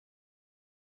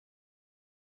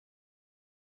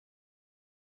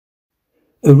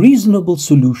A reasonable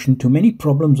solution to many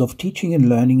problems of teaching and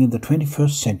learning in the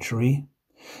 21st century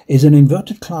is an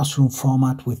inverted classroom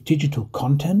format with digital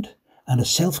content and a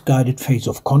self-guided phase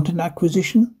of content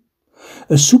acquisition,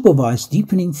 a supervised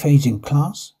deepening phase in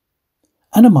class,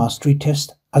 and a mastery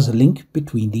test as a link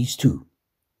between these two.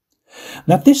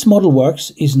 That this model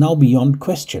works is now beyond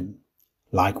question.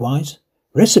 Likewise,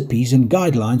 recipes and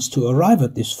guidelines to arrive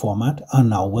at this format are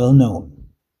now well known.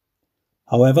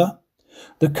 However,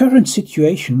 the current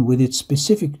situation with its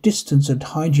specific distance and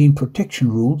hygiene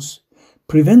protection rules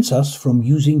prevents us from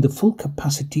using the full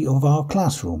capacity of our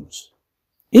classrooms.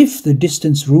 If the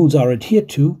distance rules are adhered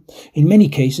to, in many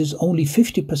cases only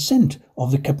 50%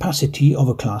 of the capacity of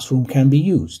a classroom can be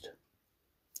used.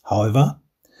 However,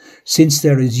 since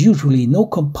there is usually no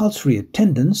compulsory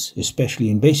attendance, especially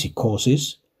in basic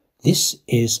courses, this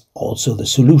is also the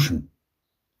solution.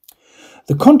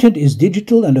 The content is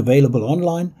digital and available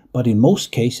online, but in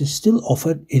most cases still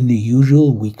offered in the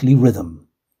usual weekly rhythm.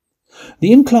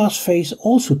 The in-class phase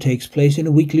also takes place in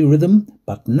a weekly rhythm,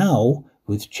 but now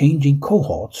with changing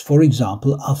cohorts, for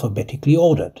example alphabetically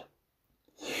ordered.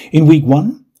 In week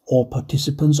 1, all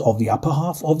participants of the upper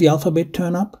half of the alphabet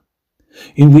turn up.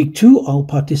 In week 2, all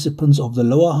participants of the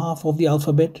lower half of the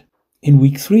alphabet. In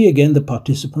week 3 again the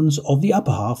participants of the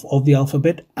upper half of the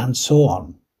alphabet, and so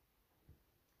on.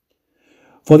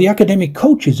 For the academic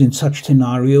coaches in such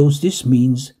scenarios, this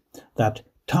means that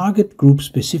target group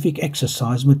specific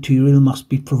exercise material must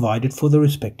be provided for the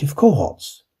respective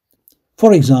cohorts.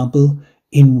 For example,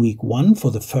 in week 1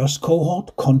 for the first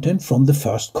cohort, content from the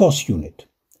first course unit.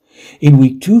 In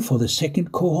week 2 for the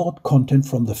second cohort, content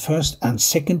from the first and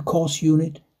second course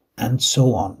unit, and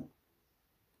so on.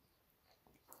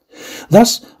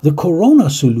 Thus, the corona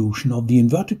solution of the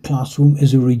inverted classroom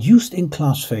is a reduced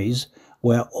in-class phase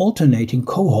where alternating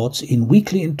cohorts in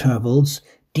weekly intervals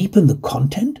deepen the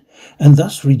content and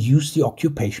thus reduce the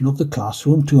occupation of the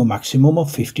classroom to a maximum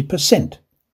of 50%.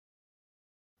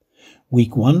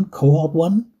 Week 1, Cohort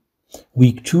 1,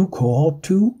 Week 2, Cohort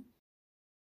 2,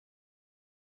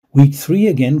 Week 3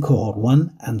 again, Cohort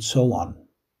 1, and so on.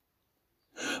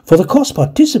 For the course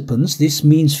participants, this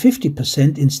means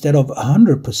 50% instead of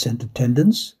 100%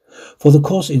 attendance. For the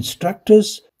course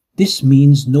instructors, this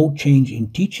means no change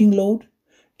in teaching load,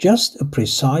 just a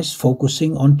precise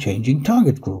focusing on changing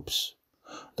target groups.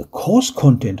 The course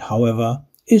content, however,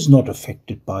 is not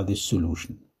affected by this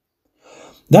solution.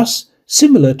 Thus,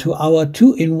 similar to our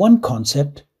two-in-one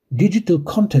concept, digital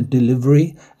content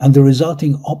delivery and the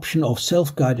resulting option of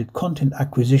self-guided content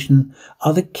acquisition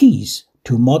are the keys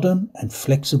to modern and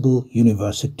flexible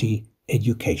university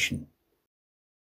education.